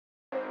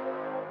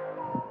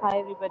Hi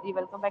everybody,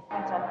 welcome back to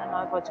my channel and now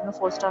I'm watching a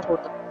 4-star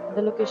hotel.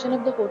 The location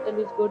of the hotel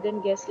is good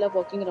and guests love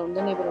walking around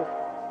the neighborhood.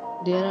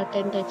 There are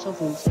 10 types of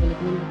rooms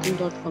available on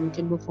booking.com. You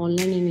can book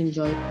online and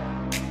enjoy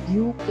it.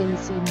 You can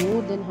see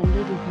more than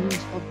 100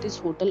 reviews of this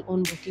hotel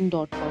on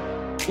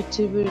booking.com. Its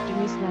review rating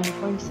is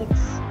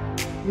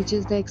 9.6, which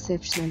is the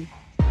exceptional.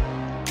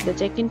 The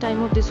check-in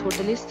time of this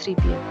hotel is 3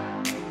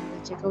 p.m.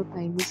 The checkout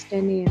time is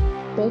 10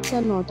 a.m. Pets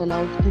are not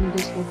allowed in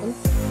this hotel.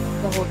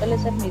 The hotel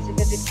accepts major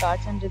credit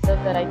cards and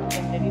reserves the right to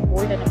temporarily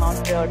hold an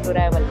amount prior to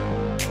arrival.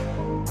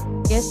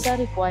 Guests are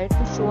required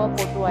to show a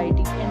photo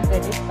ID and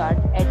credit card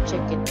at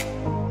check-in.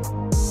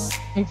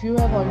 If you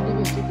have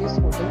already visited this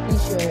hotel,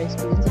 please share your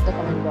experience in the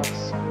comment box.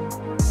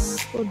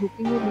 For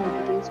booking or more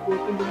details, go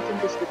to link in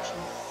description.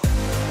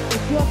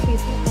 If you are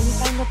facing any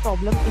kind of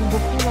problem in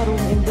booking a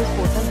room in this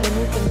hotel, then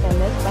you can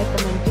tell us by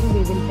commenting.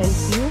 We will help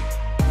you.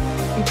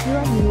 If you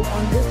are new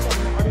on this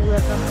channel or you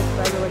have not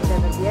subscribed our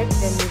channel yet,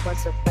 then you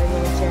must subscribe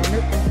our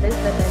channel and press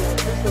the bell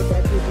icon so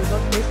that you do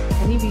not miss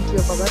any video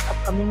of our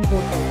upcoming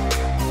hotel.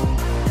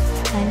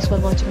 Thanks for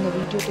watching the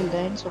video till the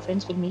end. So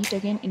friends, will meet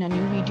again in a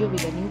new video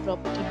with a new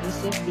property. Be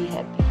safe, be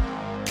happy.